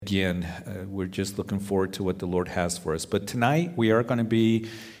begin. We're just looking forward to what the Lord has for us. But tonight we are going to be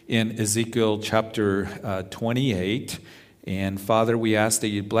in Ezekiel chapter 28. And Father, we ask that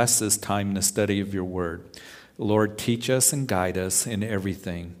you bless this time in the study of your word. Lord, teach us and guide us in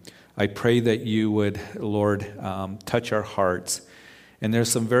everything. I pray that you would, Lord, touch our hearts. And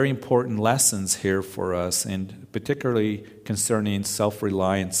there's some very important lessons here for us, and particularly concerning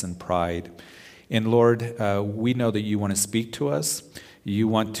self-reliance and pride. And Lord, we know that you want to speak to us. You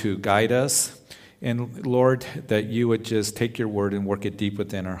want to guide us. And Lord, that you would just take your word and work it deep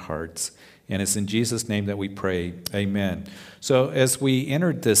within our hearts. And it's in Jesus' name that we pray. Amen. So as we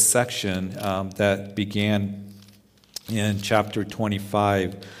entered this section that began in chapter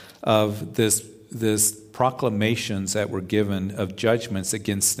 25 of this proclamations that were given of judgments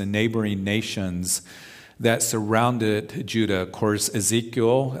against the neighboring nations that surrounded Judah. Of course,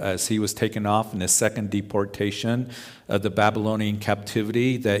 Ezekiel, as he was taken off in the second deportation of the Babylonian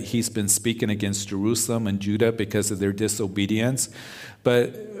captivity, that he's been speaking against Jerusalem and Judah because of their disobedience.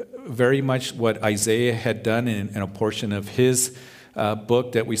 But very much what Isaiah had done in a portion of his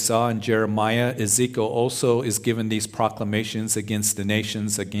book that we saw in Jeremiah, Ezekiel also is given these proclamations against the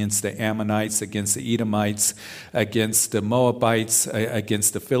nations, against the Ammonites, against the Edomites, against the Moabites,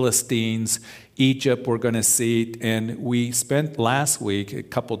 against the Philistines, Egypt we're going to see. And we spent last week a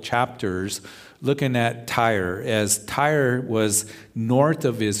couple chapters looking at Tyre, as Tyre was north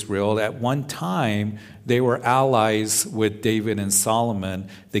of Israel. At one time, they were allies with David and Solomon,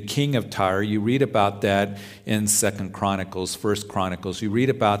 the king of Tyre. You read about that in 2 Chronicles, 1 Chronicles. You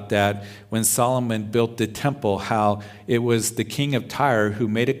read about that when Solomon built the temple, how it was the king of Tyre who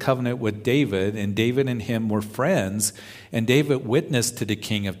made a covenant with David, and David and him were friends, and David witnessed to the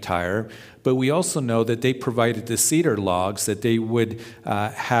king of Tyre. But we also know that they provided the cedar logs, that they would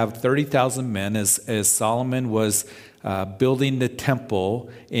have 30,000 men as Solomon was building the temple,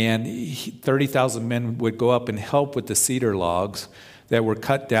 and 30,000 men would go up and help with the cedar logs that were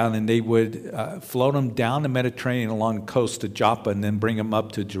cut down, and they would float them down the Mediterranean along the coast to Joppa and then bring them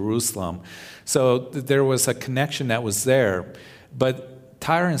up to Jerusalem. So there was a connection that was there. But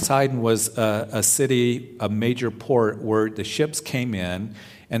Tyre and Sidon was a city, a major port where the ships came in,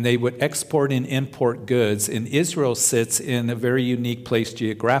 and they would export and import goods. And Israel sits in a very unique place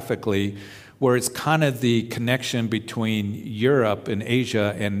geographically, where it's kind of the connection between Europe and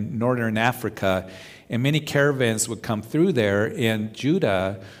Asia and northern Africa. And many caravans would come through there, and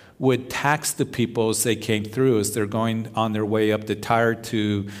Judah would tax the people as they came through, as they're going on their way up the Tyre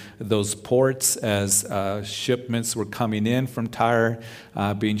to those ports, as shipments were coming in from Tyre,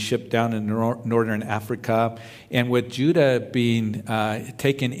 being shipped down in northern Africa. And with Judah being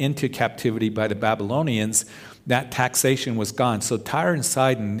taken into captivity by the Babylonians, that taxation was gone. So Tyre and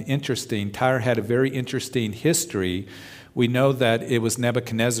Sidon, interesting. Tyre had a very interesting history. We know that it was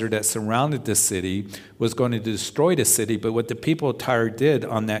Nebuchadnezzar that surrounded the city, was going to destroy the city. But what the people of Tyre did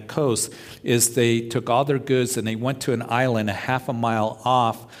on that coast is they took all their goods and they went to an island a half a mile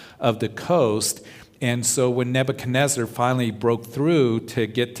off of the coast. And so when Nebuchadnezzar finally broke through to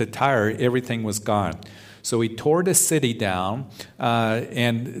get to Tyre, everything was gone. So he tore the city down,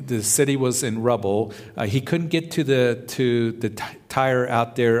 and the city was in rubble. He couldn't get to the Tyre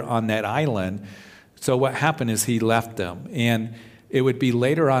out there on that island. So what happened is he left them. And it would be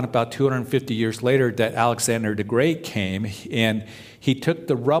later on, about 250 years later, that Alexander the Great came, and he took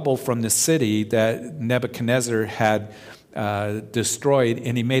the rubble from the city that Nebuchadnezzar had destroyed,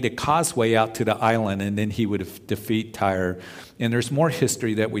 and he made a causeway out to the island, and then he would defeat Tyre. And there's more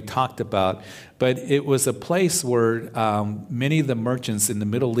history that we talked about, but it was a place where many of the merchants in the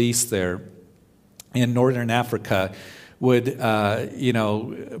Middle East there, in northern Africa, would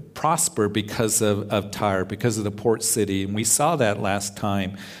prosper because of Tyre, because of the port city. And we saw that last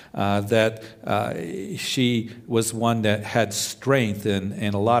time, that she was one that had strength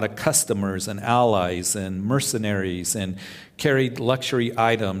and a lot of customers and allies and mercenaries and carried luxury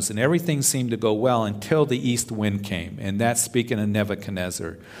items, and everything seemed to go well until the east wind came. And that's speaking of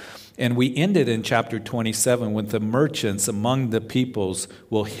Nebuchadnezzar. And we ended in chapter 27 with the merchants among the peoples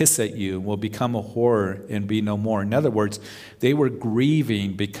will hiss at you, will become a horror and be no more. In other words, they were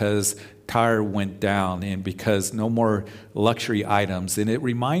grieving because Tyre went down and because no more luxury items. And it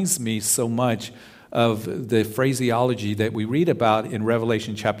reminds me so much of the phraseology that we read about in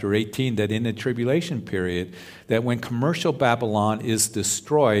Revelation chapter 18, that in the tribulation period, that when commercial Babylon is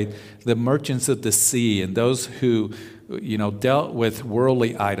destroyed, the merchants of the sea and those who dealt with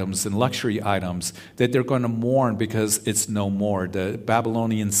worldly items and luxury items, that they're going to mourn because it's no more. The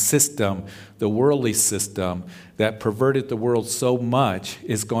Babylonian system, the worldly system that perverted the world so much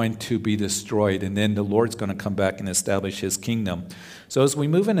is going to be destroyed, and then the Lord's going to come back and establish his kingdom. So as we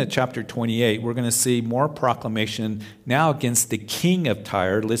move into chapter 28, we're going to see more proclamation now against the king of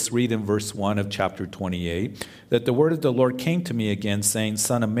Tyre. Let's read in verse 1 of chapter 28, that the word of the Lord came to me again, saying,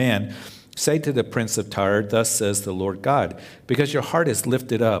 Son of man, say to the prince of Tyre, thus says the Lord God, because your heart is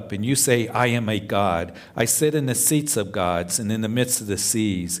lifted up, and you say, I am a god. I sit in the seats of gods, and in the midst of the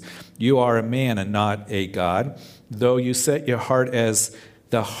seas. You are a man and not a god. Though you set your heart as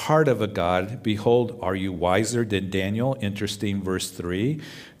the heart of a god, behold, are you wiser than Daniel? Interesting, verse 3.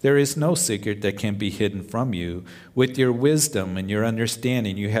 There is no secret that can be hidden from you. With your wisdom and your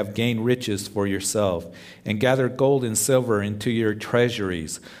understanding, you have gained riches for yourself, and gathered gold and silver into your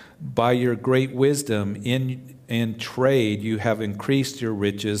treasuries. By your great wisdom in trade, you have increased your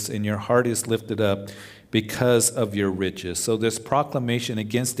riches, and your heart is lifted up because of your riches. So this proclamation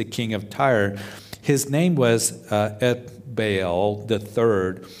against the king of Tyre, his name was Ethbaal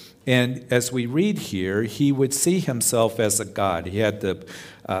III. And as we read here, he would see himself as a god. He had the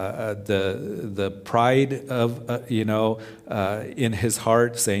pride of in his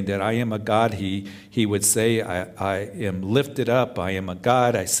heart, saying that I am a god. He would say, I am lifted up. I am a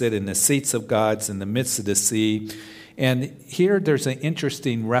god. I sit in the seats of gods in the midst of the sea. And here there's an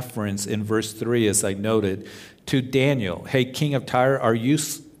interesting reference in verse 3, as I noted, to Daniel. Hey, king of Tyre, are you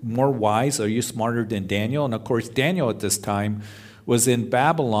more wise? Are you smarter than Daniel? And of course, Daniel at this time was in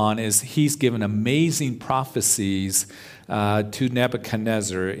Babylon, as he's given amazing prophecies to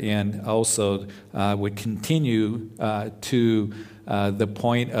Nebuchadnezzar, and also would continue to the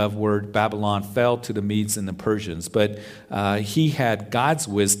point of where Babylon fell to the Medes and the Persians. But he had God's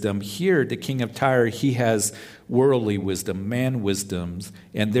wisdom. Here, the king of Tyre, he has worldly wisdom, man wisdoms,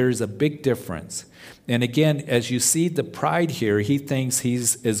 and there's a big difference. And again, as you see the pride here, he thinks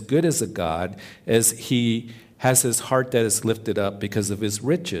he's as good as a god, as he has his heart that is lifted up because of his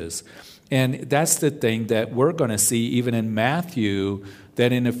riches. And that's the thing that we're going to see even in Matthew,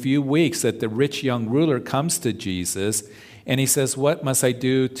 that in a few weeks that the rich young ruler comes to Jesus and he says, what must I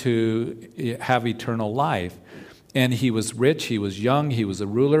do to have eternal life? And he was rich, he was young, he was a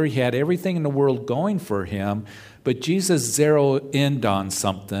ruler, he had everything in the world going for him, but Jesus zeroed in on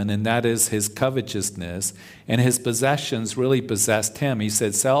something, and that is his covetousness, and his possessions really possessed him. He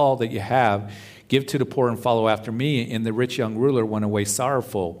said, sell all that you have, give to the poor and follow after me. And the rich young ruler went away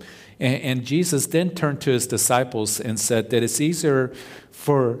sorrowful. And Jesus then turned to his disciples and said that it's easier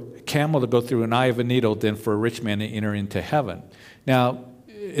for a camel to go through an eye of a needle than for a rich man to enter into heaven. Now,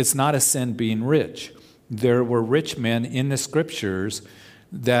 it's not a sin being rich. There were rich men in the scriptures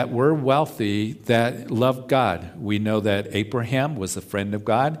that were wealthy that loved God. We know that Abraham was a friend of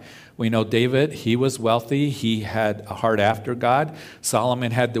God. We know David, he was wealthy. He had a heart after God.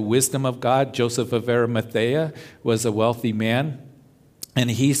 Solomon had the wisdom of God. Joseph of Arimathea was a wealthy man. And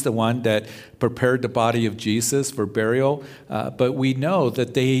he's the one that prepared the body of Jesus for burial. But we know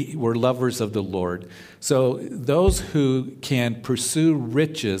that they were lovers of the Lord. So those who can pursue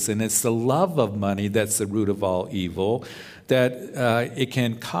riches, and it's the love of money that's the root of all evil, that it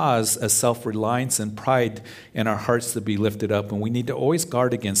can cause a self-reliance and pride in our hearts to be lifted up. And we need to always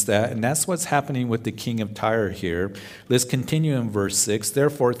guard against that. And that's what's happening with the king of Tyre here. Let's continue in verse 6.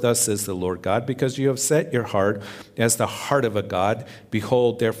 Therefore, thus says the Lord God, because you have set your heart as the heart of a god,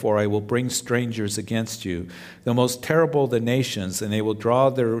 behold, therefore I will bring strangers against you, the most terrible of the nations, and they will draw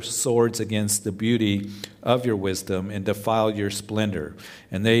their swords against the beauty of your wisdom and defile your splendor.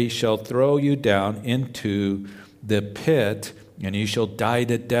 And they shall throw you down into the pit, and you shall die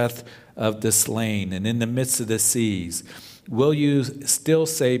the death of the slain, and in the midst of the seas. Will you still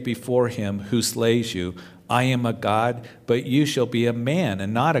say before him who slays you, I am a god? But you shall be a man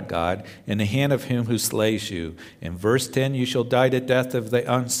and not a god in the hand of him who slays you. In verse 10, you shall die the death of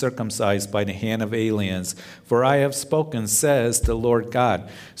the uncircumcised by the hand of aliens. For I have spoken, says the Lord God.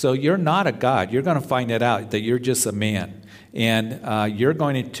 So you're not a god. You're going to find it out that you're just a man. And you're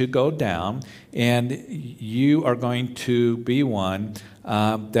going to go down, and you are going to be one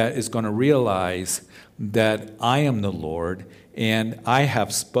that is going to realize that I am the Lord, and I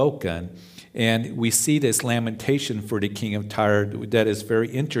have spoken. And we see this lamentation for the king of Tyre that is very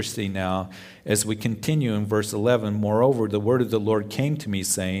interesting now as we continue in verse 11. Moreover, the word of the Lord came to me,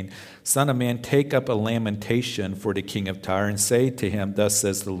 saying, Son of man, take up a lamentation for the king of Tyre, and say to him, Thus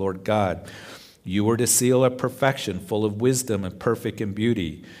says the Lord God, you were the seal of perfection, full of wisdom and perfect in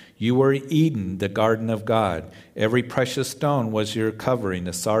beauty. You were Eden, the garden of God. Every precious stone was your covering,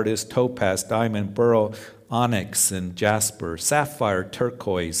 the sardius, topaz, diamond, beryl, onyx and jasper, sapphire,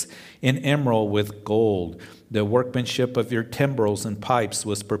 turquoise, and emerald with gold. The workmanship of your timbrels and pipes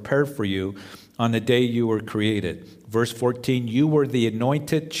was prepared for you on the day you were created. Verse 14, you were the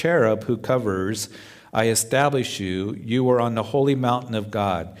anointed cherub who covers. I established you. You were on the holy mountain of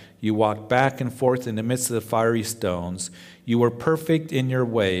God. You walked back and forth in the midst of the fiery stones. You were perfect in your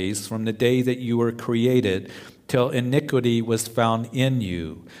ways from the day that you were created till iniquity was found in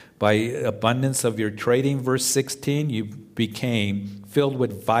you. By abundance of your trading, verse 16, you became filled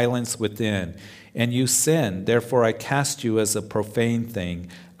with violence within, and you sinned. Therefore I cast you as a profane thing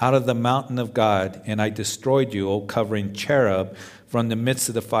out of the mountain of God, and I destroyed you, O covering cherub, from the midst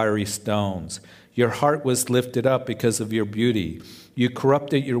of the fiery stones. Your heart was lifted up because of your beauty. You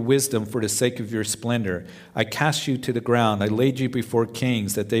corrupted your wisdom for the sake of your splendor. I cast you to the ground. I laid you before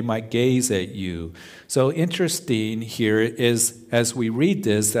kings that they might gaze at you. So interesting here is, as we read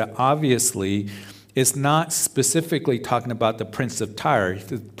this, that obviously it's not specifically talking about the Prince of Tyre.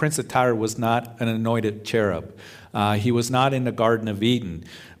 The Prince of Tyre was not an anointed cherub. He was not in the Garden of Eden.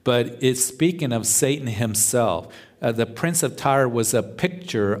 But it's speaking of Satan himself. The Prince of Tyre was a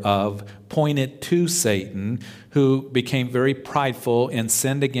picture of, pointed to Satan, who became very prideful and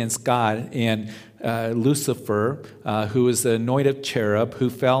sinned against God, and Lucifer, who is the anointed cherub,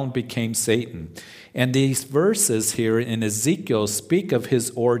 who fell and became Satan. And these verses here in Ezekiel speak of his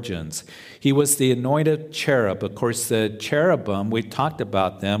origins. He was the anointed cherub. Of course, the cherubim, we talked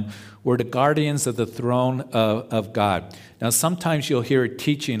about them, were the guardians of the throne of God. Now, sometimes you'll hear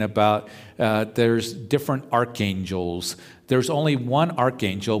teaching about there's different archangels. There's only one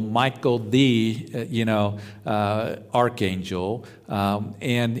archangel, Michael the archangel,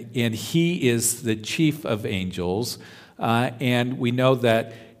 and he is the chief of angels. And we know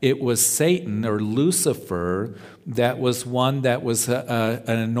that it was Satan or Lucifer that was one that was an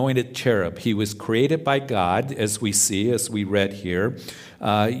anointed cherub. He was created by God, as we read here.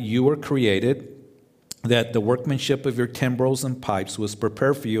 You were created, that the workmanship of your timbrels and pipes was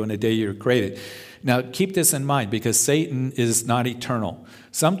prepared for you on the day you were created. Now, keep this in mind, because Satan is not eternal.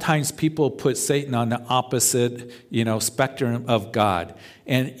 Sometimes people put Satan on the opposite, spectrum of God.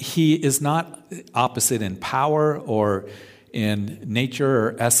 And he is not opposite in power or in nature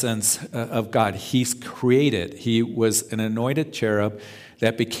or essence of God. He's created. He was an anointed cherub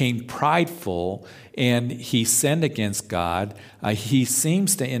that became prideful, and he sinned against God. He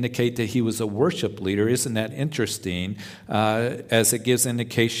seems to indicate that he was a worship leader. Isn't that interesting? As it gives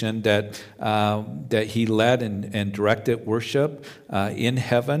indication that he led and directed worship in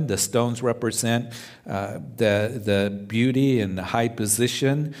heaven. The stones represent the beauty and the high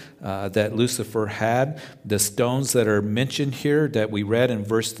position that Lucifer had. The stones that are mentioned here that we read in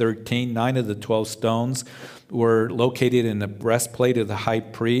verse 13, 9 of the 12 stones were located in the breastplate of the high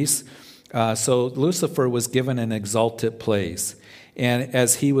priest. So Lucifer was given an exalted place. And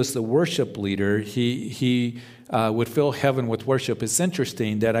as he was the worship leader, he would fill heaven with worship. It's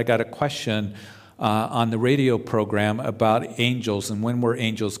interesting that I got a question on the radio program about angels and when were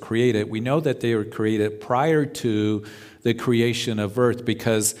angels created. We know that they were created prior to the creation of earth,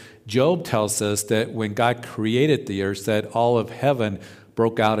 because Job tells us that when God created the earth, that all of heaven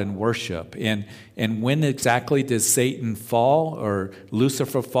broke out in worship. And when exactly did Satan fall, or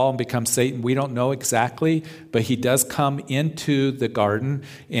Lucifer fall and become Satan? We don't know exactly, but he does come into the garden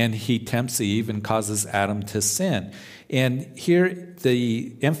and he tempts Eve and causes Adam to sin. And here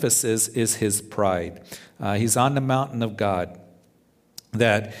the emphasis is his pride. He's on the mountain of God.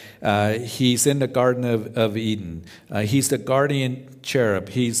 That he's in the Garden of Eden. He's the guardian cherub.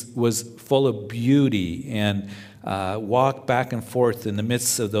 He was full of beauty and walked back and forth in the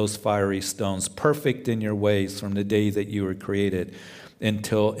midst of those fiery stones, perfect in your ways from the day that you were created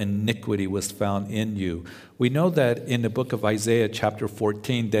until iniquity was found in you. We know that in the book of Isaiah chapter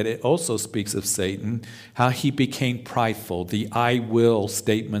 14 that it also speaks of Satan, how he became prideful, the I will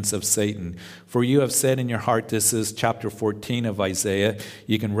statements of Satan. For you have said in your heart, this is chapter 14 of Isaiah.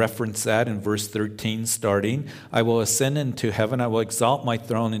 You can reference that in verse 13 starting. I will ascend into heaven. I will exalt my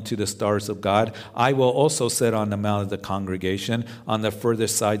throne into the stars of God. I will also sit on the mount of the congregation on the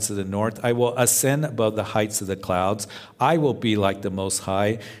furthest sides of the north. I will ascend above the heights of the clouds. I will be like the Most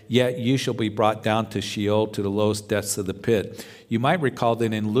High. Yet you shall be brought down to Sheol, to the lowest depths of the pit. You might recall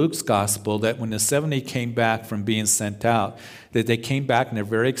that in Luke's gospel, that when the 70 came back from being sent out, that they came back and they're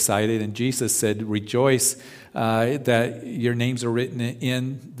very excited, and Jesus said, rejoice that your names are written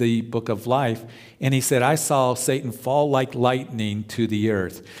in the book of life. And he said, I saw Satan fall like lightning to the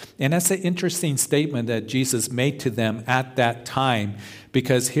earth. And that's an interesting statement that Jesus made to them at that time,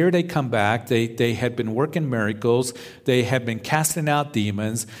 because here they come back. They had been working miracles. They had been casting out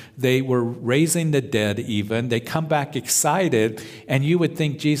demons. They were raising the dead even. They come back excited, and you would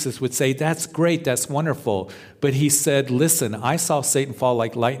think Jesus would say, that's great, that's wonderful. But he said, listen, I saw Satan fall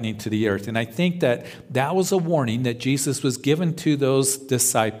like lightning to the earth. And I think that was a warning that Jesus was given to those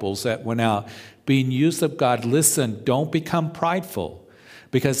disciples that went out, being used of God. Listen, don't become prideful.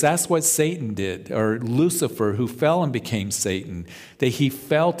 Because that's what Satan did, or Lucifer, who fell and became Satan, that he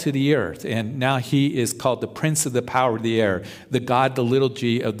fell to the earth. And now he is called the prince of the power of the air, the God, the little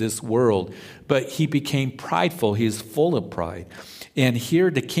g of this world. But he became prideful. He is full of pride. And here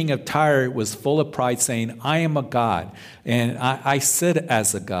the king of Tyre was full of pride, saying, I am a god, and I sit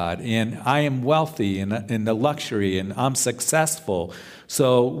as a god, and I am wealthy in the luxury, and I'm successful.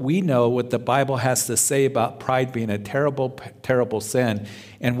 So we know what the Bible has to say about pride being a terrible, terrible sin.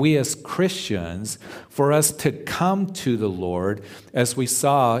 And we as Christians, for us to come to the Lord, as we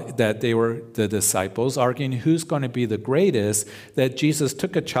saw that they were the disciples arguing who's going to be the greatest, that Jesus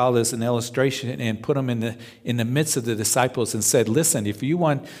took a child as an illustration and put him in the midst of the disciples and said, listen, if you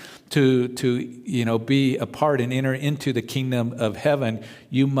want to be a part and enter into the kingdom of heaven,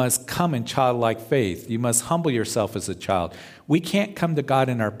 you must come in childlike faith. You must humble yourself as a child. We can't come to God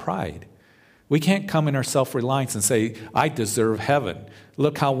in our pride. We can't come in our self-reliance and say, I deserve heaven.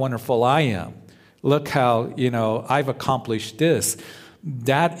 Look how wonderful I am. Look how, I've accomplished this.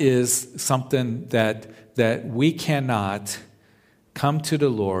 That is something that we cannot come to the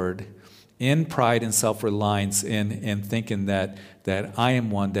Lord in pride and self-reliance and thinking that I am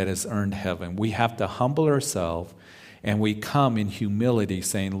one that has earned heaven. We have to humble ourselves, and we come in humility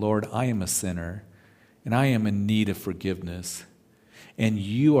saying, Lord, I am a sinner, and I am in need of forgiveness. And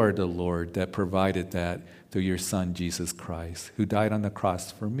you are the Lord that provided that through your Son, Jesus Christ, who died on the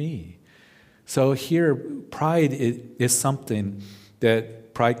cross for me. So here, pride is something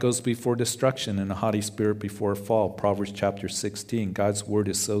that pride goes before destruction and a haughty spirit before a fall. Proverbs chapter 16, God's word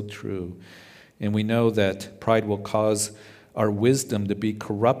is so true. And we know that pride will cause our wisdom to be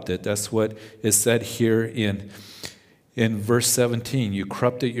corrupted. That's what is said here in verse 17. You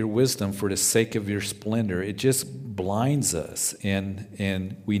corrupted your wisdom for the sake of your splendor. It just blinds us.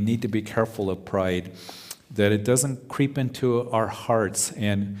 And we need to be careful of pride, that it doesn't creep into our hearts.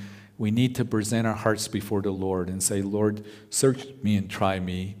 And we need to present our hearts before the Lord and say, Lord, search me and try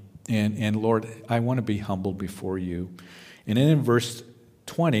me. And Lord, I want to be humble before you. And then in verse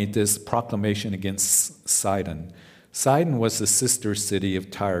 20, this proclamation against Sidon. Sidon was the sister city of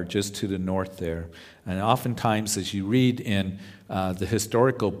Tyre, just to the north there. And oftentimes, as you read in the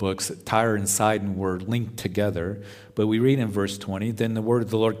historical books, Tyre and Sidon were linked together. But we read in verse 20, Then the word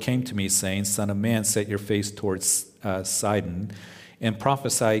of the Lord came to me, saying, Son of man, set your face towards Sidon, and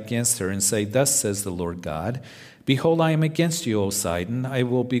prophesy against her, and say, Thus says the Lord God, Behold, I am against you, O Sidon. I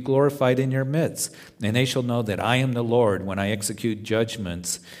will be glorified in your midst. And they shall know that I am the Lord when I execute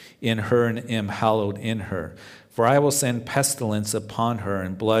judgments in her and am hallowed in her. For I will send pestilence upon her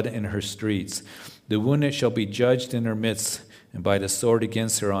and blood in her streets. The wounded shall be judged in her midst, and by the sword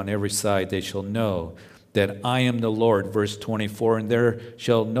against her on every side they shall know that I am the Lord. Verse 24, And there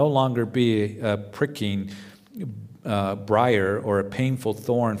shall no longer be a pricking briar or a painful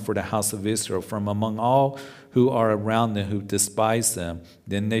thorn for the house of Israel from among all who are around them, who despise them.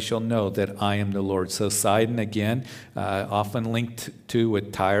 Then they shall know that I am the Lord. So Sidon, again, often linked to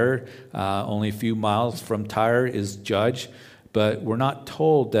with Tyre, only a few miles from Tyre is judged, but we're not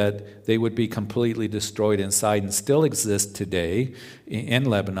told that they would be completely destroyed. And Sidon still exists today in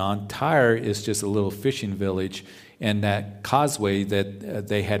Lebanon. Tyre is just a little fishing village, and that causeway that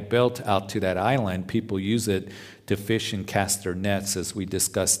they had built out to that island, people use it to fish and cast their nets, as we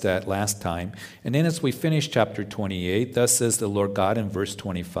discussed that last time. And then as we finish chapter 28, Thus says the Lord God in verse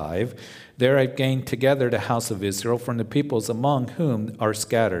 25, There I've gained together the house of Israel from the peoples among whom are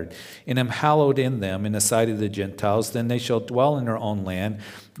scattered, and am hallowed in them in the sight of the Gentiles. Then they shall dwell in their own land,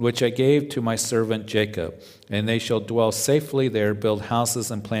 which I gave to my servant Jacob. And they shall dwell safely there, build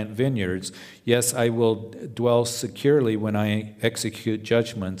houses and plant vineyards. Yes, I will dwell securely when I execute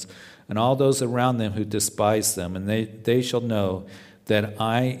judgments, and all those around them who despise them. And they shall know that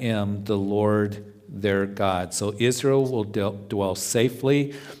I am the Lord their God. So Israel will dwell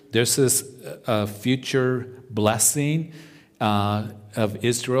safely. This is a future blessing of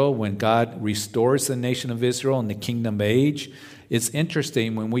Israel when God restores the nation of Israel in the kingdom age. it's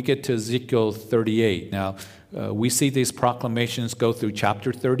interesting when we get to Ezekiel 38. Now, we see these proclamations go through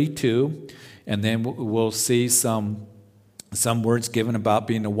chapter 32, and then we'll see some words given about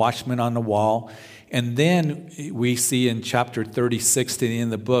being a watchman on the wall. And then we see in chapter 36 to the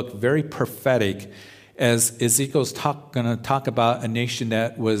end of the book, very prophetic, as Ezekiel's going to talk about a nation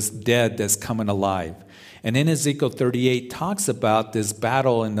that was dead that's coming alive. And in Ezekiel 38 talks about this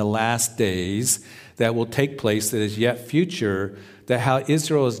battle in the last days that will take place that is yet future, that how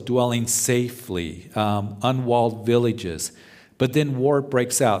Israel is dwelling safely, unwalled villages. But then war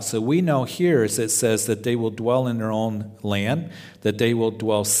breaks out. So we know here as it says that they will dwell in their own land, that they will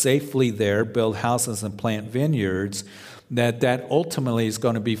dwell safely there, build houses and plant vineyards, that ultimately is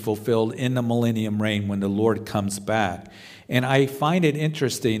going to be fulfilled in the millennium reign when the Lord comes back. And I find it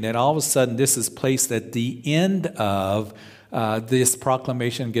interesting that all of a sudden this is placed at the end of this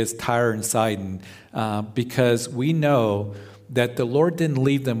proclamation against Tyre and Sidon, because we know that the Lord didn't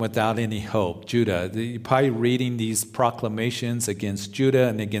leave them without any hope. Judah, you're probably reading these proclamations against Judah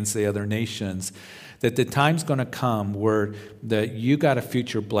and against the other nations, that the time's going to come where you got a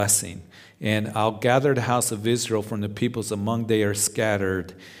future blessing. And I'll gather the house of Israel from the peoples among they are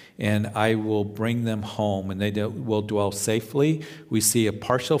scattered, and I will bring them home, and they will dwell safely. We see a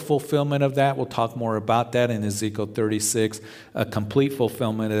partial fulfillment of that. We'll talk more about that in Ezekiel 36, a complete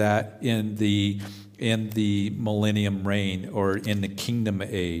fulfillment of that in the millennium reign or in the kingdom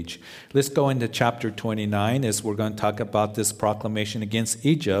age. Let's go into chapter 29 as we're going to talk about this proclamation against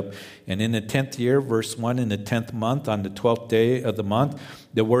Egypt. And in the 10th year, verse 1, in the 10th month, on the 12th day of the month,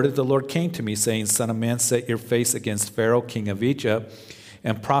 the word of the Lord came to me, saying, Son of man, set your face against Pharaoh, king of Egypt,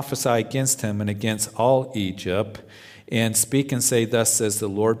 and prophesy against him and against all Egypt, and speak and say, Thus says the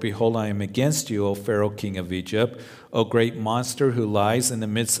Lord, Behold, I am against you, O Pharaoh, king of Egypt, O great monster who lies in the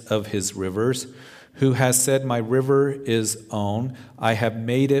midst of his rivers, who has said, My river is own, I have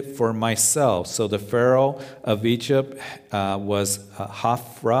made it for myself. So the Pharaoh of Egypt was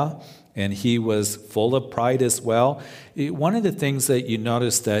Hophra, and he was full of pride as well. One of the things that you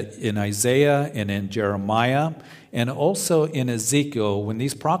notice that in Isaiah and in Jeremiah and also in Ezekiel, when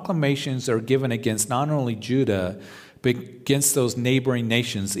these proclamations are given against not only Judah, but against those neighboring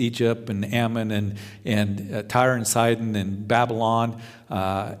nations, Egypt and Ammon and Tyre and Sidon and Babylon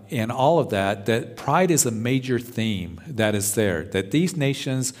and all of that pride is a major theme that is there. That these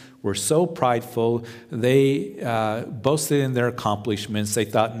nations were so prideful, they boasted in their accomplishments. They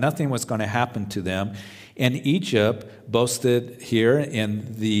thought nothing was going to happen to them. And Egypt boasted here,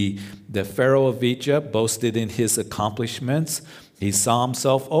 and the Pharaoh of Egypt boasted in his accomplishments. He saw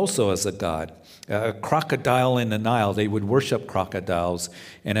himself also as a god. A crocodile in the Nile, they would worship crocodiles.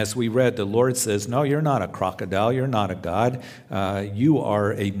 And as we read, the Lord says, No, you're not a crocodile, you're not a god. You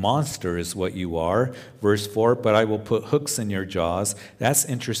are a monster is what you are. Verse 4, but I will put hooks in your jaws. That's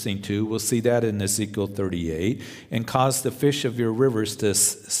interesting too. We'll see that in Ezekiel 38. And cause the fish of your rivers to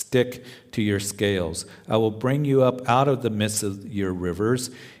stick to your scales. I will bring you up out of the midst of your rivers,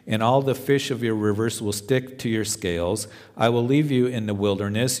 and all the fish of your rivers will stick to your scales. I will leave you in the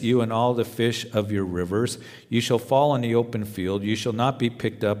wilderness, you and all the fish of your rivers. You shall fall in the open field. You shall not be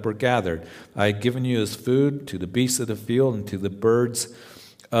picked up or gathered. I have given you as food to the beasts of the field and to the birds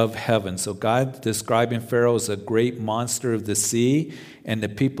of heaven. So God describing Pharaoh as a great monster of the sea and the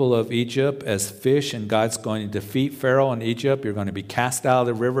people of Egypt as fish, and God's going to defeat Pharaoh in Egypt. You're going to be cast out of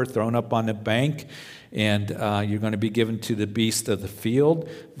the river, thrown up on the bank, and you're going to be given to the beast of the field.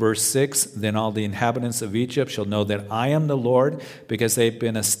 Verse 6, then all the inhabitants of Egypt shall know that I am the Lord, because they've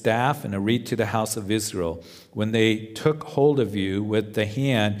been a staff and a reed to the house of Israel. When they took hold of you with the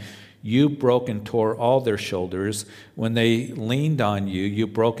hand, you broke and tore all their shoulders. When they leaned on you, you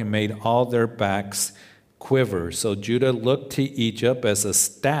broke and made all their backs quiver. So Judah looked to Egypt as a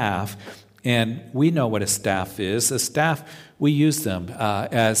staff, and we know what a staff is. A staff, we use them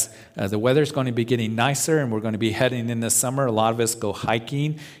as the weather's going to be getting nicer, and we're going to be heading into summer. A lot of us go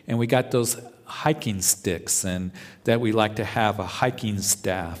hiking, and we got those hiking sticks, and that we like to have a hiking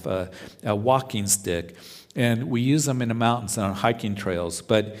staff, a walking stick, and we use them in the mountains and on hiking trails.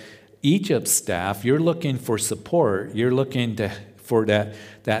 But Egypt's staff, you're looking for support. You're looking for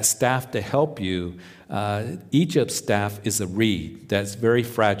that staff to help you. Egypt's staff is a reed that's very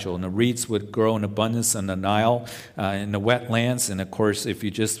fragile, and the reeds would grow in abundance in the Nile, in the wetlands, and of course, if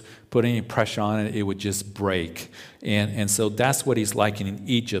you just put any pressure on it, it would just break. And so that's what he's likening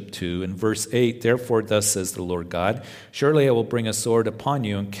Egypt to. In verse 8, therefore thus says the Lord God, surely I will bring a sword upon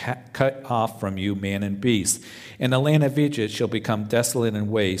you and cut off from you man and beast. And the land of Egypt shall become desolate and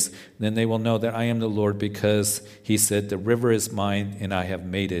waste. Then they will know that I am the Lord, because he said, the river is mine and I have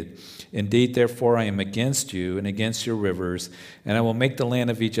made it. Indeed, therefore, I am against you and against your rivers, and I will make the land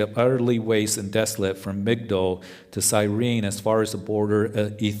of Egypt utterly waste and desolate from Migdol to Cyrene as far as the border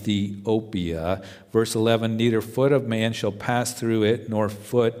of Ethiopia. Verse 11, neither foot of man shall pass through it, nor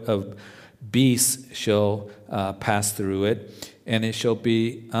foot of beast shall pass through it, and it shall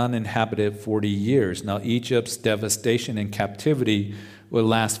be uninhabited 40 years. Now, Egypt's devastation and captivity will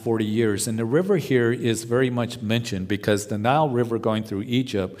last 40 years. And the river here is very much mentioned because the Nile River going through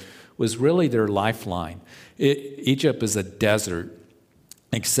Egypt was really their lifeline. Egypt is a desert,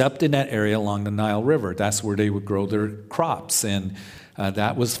 except in that area along the Nile River. That's where they would grow their crops, and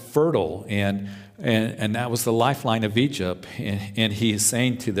that was fertile, and that was the lifeline of Egypt. And he is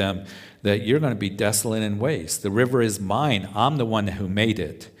saying to them that you're going to be desolate and waste. The river is mine. I'm the one who made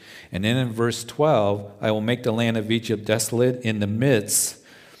it. And then in verse 12, I will make the land of Egypt desolate in the midst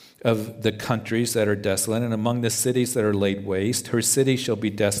of the countries that are desolate, and among the cities that are laid waste. Her city shall be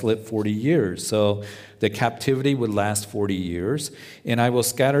desolate 40 years. So the captivity would last 40 years. And I will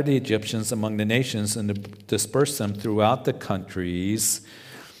scatter the Egyptians among the nations and disperse them throughout the countries.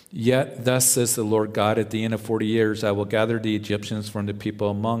 Yet thus says the Lord God, at the end of 40 years, I will gather the Egyptians from the people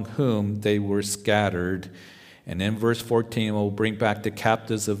among whom they were scattered. And in verse 14, I will bring back the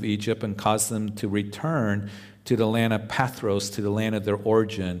captives of Egypt and cause them to return to the land of Pathros, to the land of their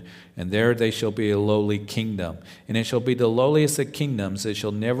origin. And there they shall be a lowly kingdom. And it shall be the lowliest of kingdoms. It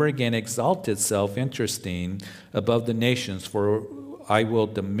shall never again exalt itself, interesting, above the nations, for I will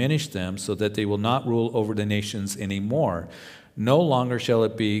diminish them so that they will not rule over the nations anymore. No longer shall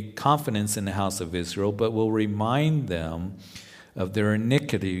it be confidence in the house of Israel, but will remind them of their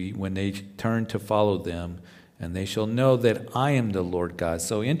iniquity when they turn to follow them. And they shall know that I am the Lord God.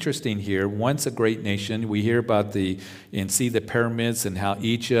 So interesting here. Once a great nation, we hear about and see the pyramids and how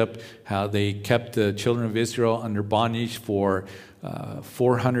Egypt, how they kept the children of Israel under bondage for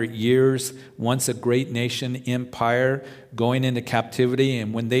 400 years. Once a great nation, empire, going into captivity.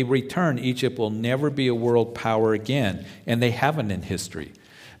 And when they return, Egypt will never be a world power again. And they haven't in history.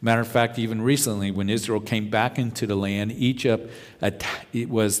 Matter of fact, even recently, when Israel came back into the land, Egypt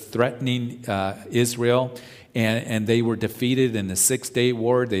was threatening Israel. And they were defeated in the 6-Day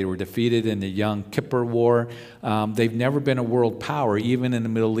War. They were defeated in the Yom Kippur War. They've never been a world power, even in the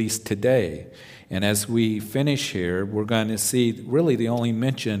Middle East today. And as we finish here, we're going to see really the only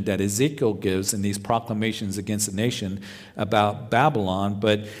mention that Ezekiel gives in these proclamations against the nation about Babylon,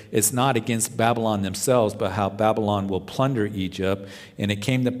 but it's not against Babylon themselves, but how Babylon will plunder Egypt. And it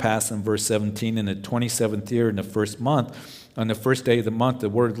came to pass in verse 17, in the 27th year, in the first month, on the first day of the month, the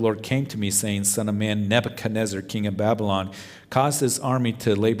word of the Lord came to me, saying, Son of man, Nebuchadnezzar, king of Babylon, caused his army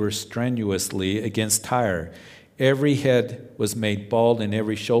to labor strenuously against Tyre. Every head was made bald and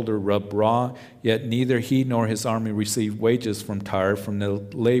every shoulder rubbed raw, yet neither he nor his army received wages from Tyre from the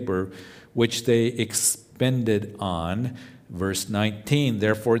labor which they expended on. Verse 19,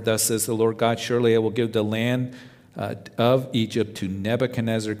 therefore thus says the Lord God, surely I will give the land of Egypt to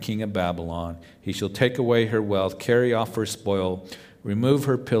Nebuchadnezzar, king of Babylon. He shall take away her wealth, carry off her spoil, remove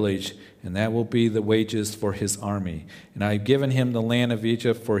her pillage, and that will be the wages for his army. And I have given him the land of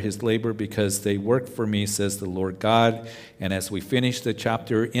Egypt for his labor, because they worked for me, says the Lord God. And as we finish the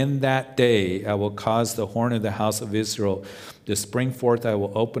chapter, in that day I will cause the horn of the house of Israel to spring forth. I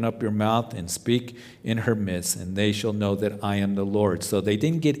will open up your mouth and speak in her midst, and they shall know that I am the Lord. So they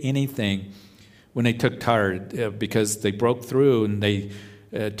didn't get anything when they took Tyre, because they broke through and they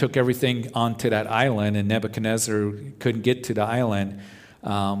took everything onto that island, and Nebuchadnezzar couldn't get to the island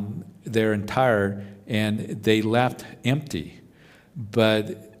there in Tyre, and they left empty.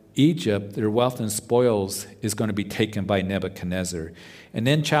 But Egypt, their wealth and spoils, is going to be taken by Nebuchadnezzar. And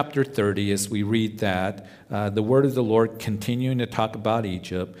then chapter 30, as we read that, the word of the Lord, continuing to talk about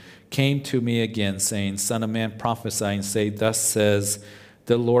Egypt, came to me again, saying, Son of man, prophesy and say, Thus says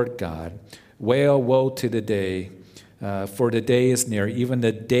the Lord God, wail, woe to the day, for the day is near. Even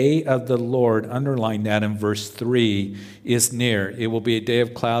the day of the Lord, underline that in verse 3, is near. It will be a day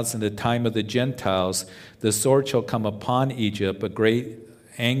of clouds in the time of the Gentiles. The sword shall come upon Egypt. A great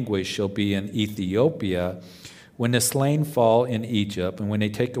anguish shall be in Ethiopia. When the slain fall in Egypt, and when they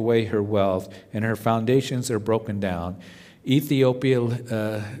take away her wealth, and her foundations are broken down, Ethiopia,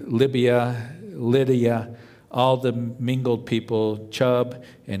 Libya, Lydia, all the mingled people, Chub,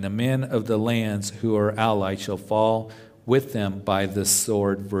 and the men of the lands who are allied shall fall with them by the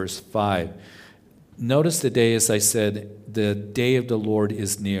sword. Verse 5. Notice the day, as I said, the day of the Lord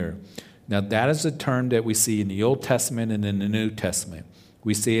is near. Now that is a term that we see in the Old Testament and in the New Testament.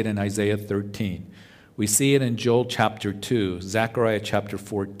 We see it in Isaiah 13. We see it in Joel chapter 2, Zechariah chapter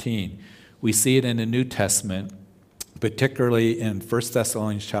 14. We see it in the New Testament particularly in 1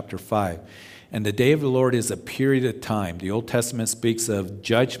 Thessalonians chapter 5. And the day of the Lord is a period of time. The Old Testament speaks of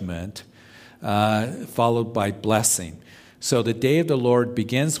judgment followed by blessing. So the day of the Lord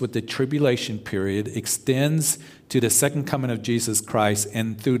begins with the tribulation period, extends to the second coming of Jesus Christ,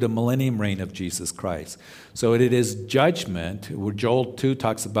 and through the millennium reign of Jesus Christ. So it is judgment, where Joel 2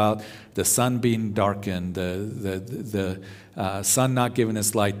 talks about the sun being darkened, the sun not giving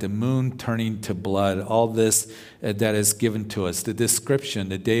us light, the moon turning to blood, all this that is given to us, the description,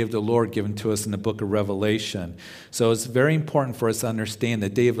 the day of the Lord given to us in the book of Revelation. So it's very important for us to understand the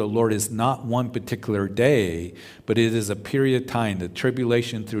day of the Lord is not one particular day, but it is a period of time, the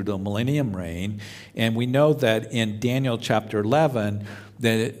tribulation through the millennium reign. And we know that in Daniel chapter 11,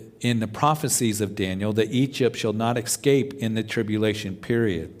 that in the prophecies of Daniel, that Egypt shall not escape in the tribulation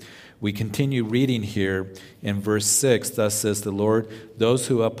period. We continue reading here in verse 6, thus says the Lord, those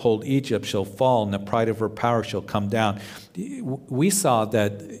who uphold Egypt shall fall, and the pride of her power shall come down. We saw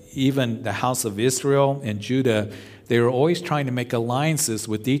that even the house of Israel and Judah, they were always trying to make alliances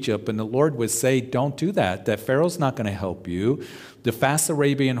with Egypt, and the Lord would say, don't do that. That Pharaoh's not going to help you. The fast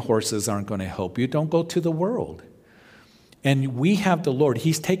Arabian horses aren't going to help you. Don't go to the world. And we have the Lord.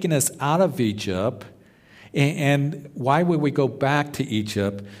 He's taken us out of Egypt. And why would we go back to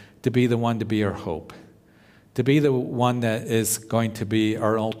Egypt? To be the one to be our hope, to be the one that is going to be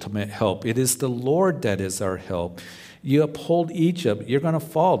our ultimate help. It is the Lord that is our help. You uphold Egypt, you're going to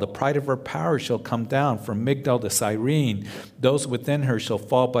fall. The pride of her power shall come down from Migdol to Cyrene. Those within her shall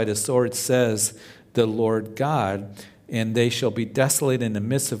fall by the sword, says the Lord God. And they shall be desolate in the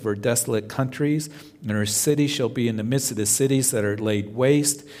midst of her desolate countries, and her cities shall be in the midst of the cities that are laid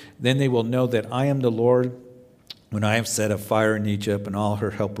waste. Then they will know that I am the Lord, when I have set a fire in Egypt, and all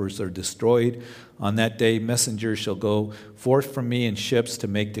her helpers are destroyed. On that day messengers shall go forth from me in ships to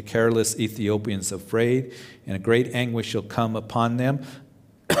make the careless Ethiopians afraid, and a great anguish shall come upon them,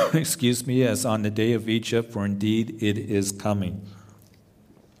 as on the day of Egypt, for indeed it is coming.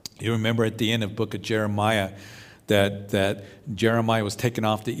 You remember at the end of the book of Jeremiah that Jeremiah was taken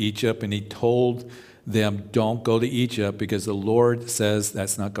off to Egypt, and he told them, don't go to Egypt, because the Lord says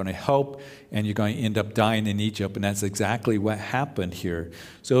that's not going to help, and you're going to end up dying in Egypt. And that's exactly what happened here.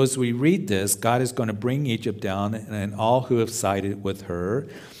 So as we read this, God is going to bring Egypt down, and all who have sided with her.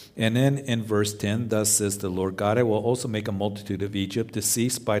 And then in verse 10, thus says the Lord God, I will also make a multitude of Egypt to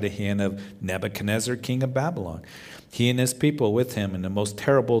cease by the hand of Nebuchadnezzar, king of Babylon. He and his people with him, and the most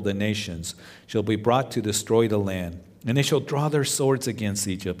terrible of the nations, shall be brought to destroy the land. And they shall draw their swords against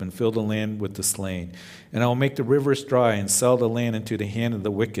Egypt and fill the land with the slain. And I will make the rivers dry and sell the land into the hand of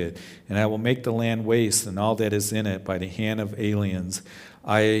the wicked. And I will make the land waste and all that is in it by the hand of aliens.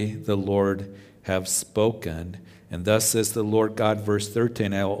 I, the Lord, have spoken. And thus says the Lord God, verse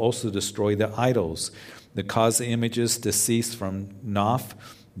 13, I will also destroy the idols, that cause the images to cease from Noph.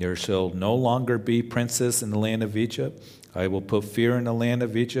 There shall no longer be princes in the land of Egypt. I will put fear in the land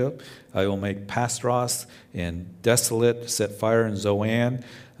of Egypt. I will make Pastros and desolate, set fire in Zoan,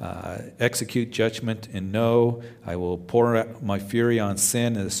 execute judgment in No. I will pour out my fury on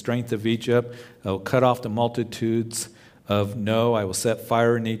sin and the strength of Egypt. I will cut off the multitudes of No. I will set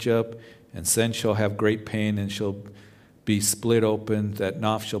fire in Egypt, and Sin shall have great pain and shall be split open, that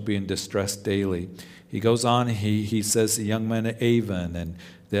Noph shall be in distress daily. He goes on, he says the young men of Avon and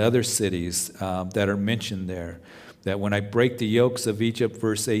the other cities that are mentioned there, that when I break the yokes of Egypt,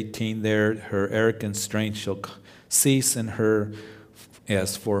 verse 18 there, her arrogant strength shall cease in her.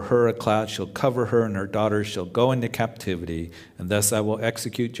 As for her, a cloud shall cover her, and her daughters shall go into captivity. And thus I will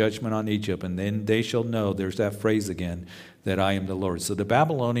execute judgment on Egypt, and then they shall know, there's that phrase again, that I am the Lord. So the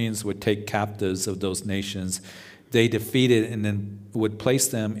Babylonians would take captives of those nations. They defeated and then would place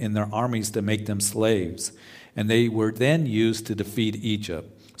them in their armies to make them slaves. And they were then used to defeat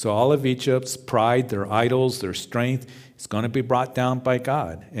Egypt. So all of Egypt's pride, their idols, their strength, is going to be brought down by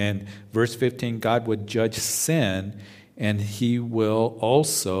God. And verse 15, God would judge sin, and he will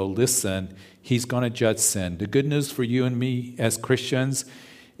also, listen, he's going to judge sin. The good news for you and me as Christians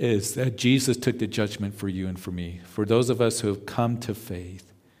is that Jesus took the judgment for you and for me, for those of us who have come to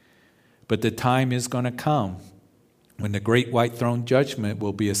faith. But the time is going to come when the great white throne judgment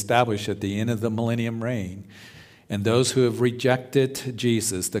will be established at the end of the millennium reign. And those who have rejected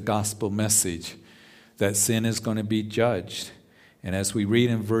Jesus, the gospel message, that sin is going to be judged. And as we read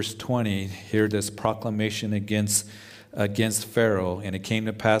in verse 20, hear this proclamation against Pharaoh. And it came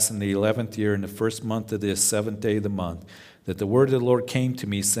to pass in the 11th year, in the first month of the 7th day of the month, that the word of the Lord came to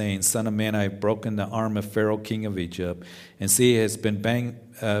me, saying, Son of man, I have broken the arm of Pharaoh, king of Egypt, and see, it has been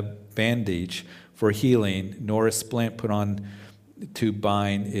bandaged for healing, nor a splint put on to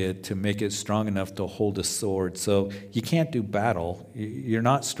bind it, to make it strong enough to hold a sword. So you can't do battle. You're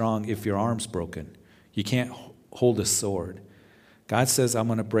not strong if your arm's broken. You can't hold a sword. God says, I'm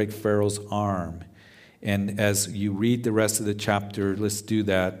going to break Pharaoh's arm. And as you read the rest of the chapter, let's do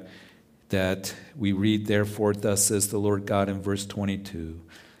that. That we read, therefore, thus says the Lord God in verse 22.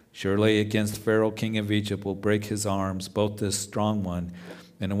 Surely against Pharaoh, king of Egypt, will break his arms, both the strong one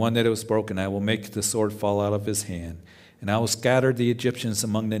and the one that was broken. I will make the sword fall out of his hand. And I will scatter the Egyptians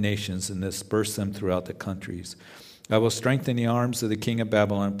among the nations and disperse them throughout the countries. I will strengthen the arms of the king of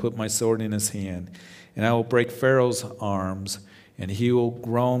Babylon and put my sword in his hand. And I will break Pharaoh's arms, and he will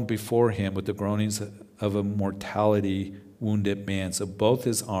groan before him with the groanings of a mortality wounded man. So both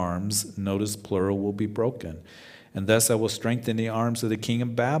his arms, notice plural, will be broken. And thus I will strengthen the arms of the king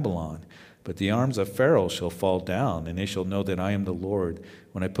of Babylon. But the arms of Pharaoh shall fall down, and they shall know that I am the Lord.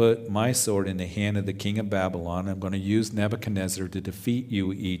 When I put my sword in the hand of the king of Babylon, I'm going to use Nebuchadnezzar to defeat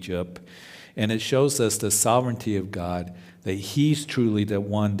you, Egypt. And it shows us the sovereignty of God, that he's truly the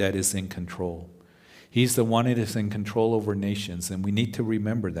one that is in control. He's the one that is in control over nations, and we need to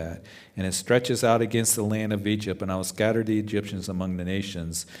remember that. And it stretches out against the land of Egypt, and I will scatter the Egyptians among the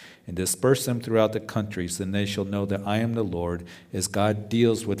nations and disperse them throughout the countries, and they shall know that I am the Lord, as God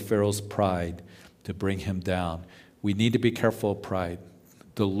deals with Pharaoh's pride to bring him down. We need to be careful of pride.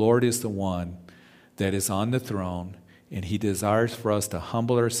 The Lord is the one that is on the throne, and he desires for us to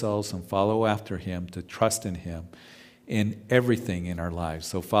humble ourselves and follow after him, to trust in him in everything in our lives.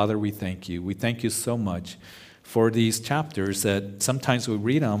 So, Father, we thank you. We thank you so much for these chapters that sometimes we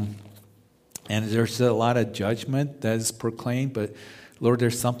read them and there's a lot of judgment that is proclaimed, but Lord,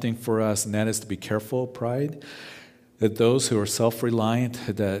 there's something for us, and that is to be careful of pride, that those who are self-reliant,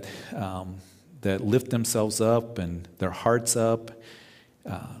 that lift themselves up and their hearts up,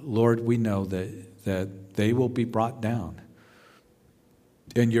 Lord, we know that they will be brought down.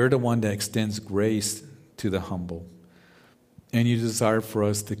 And you're the one that extends grace to the humble. And you desire for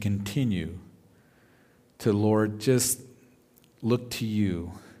us to continue to, Lord, just look to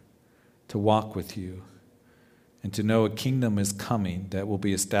you, to walk with you, and to know a kingdom is coming that will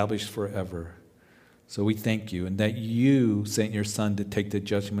be established forever. So we thank you, and that you sent your Son to take the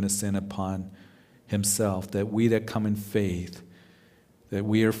judgment of sin upon himself, that we that come in faith, that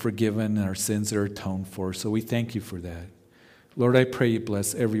we are forgiven and our sins are atoned for. So we thank you for that. Lord, I pray you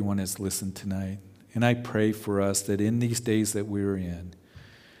bless everyone that's listened tonight. And I pray for us that in these days that we're in,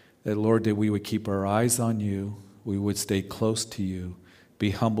 that, Lord, that we would keep our eyes on you, we would stay close to you,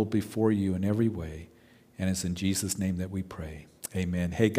 be humble before you in every way. And it's in Jesus' name that we pray. Amen. Hey,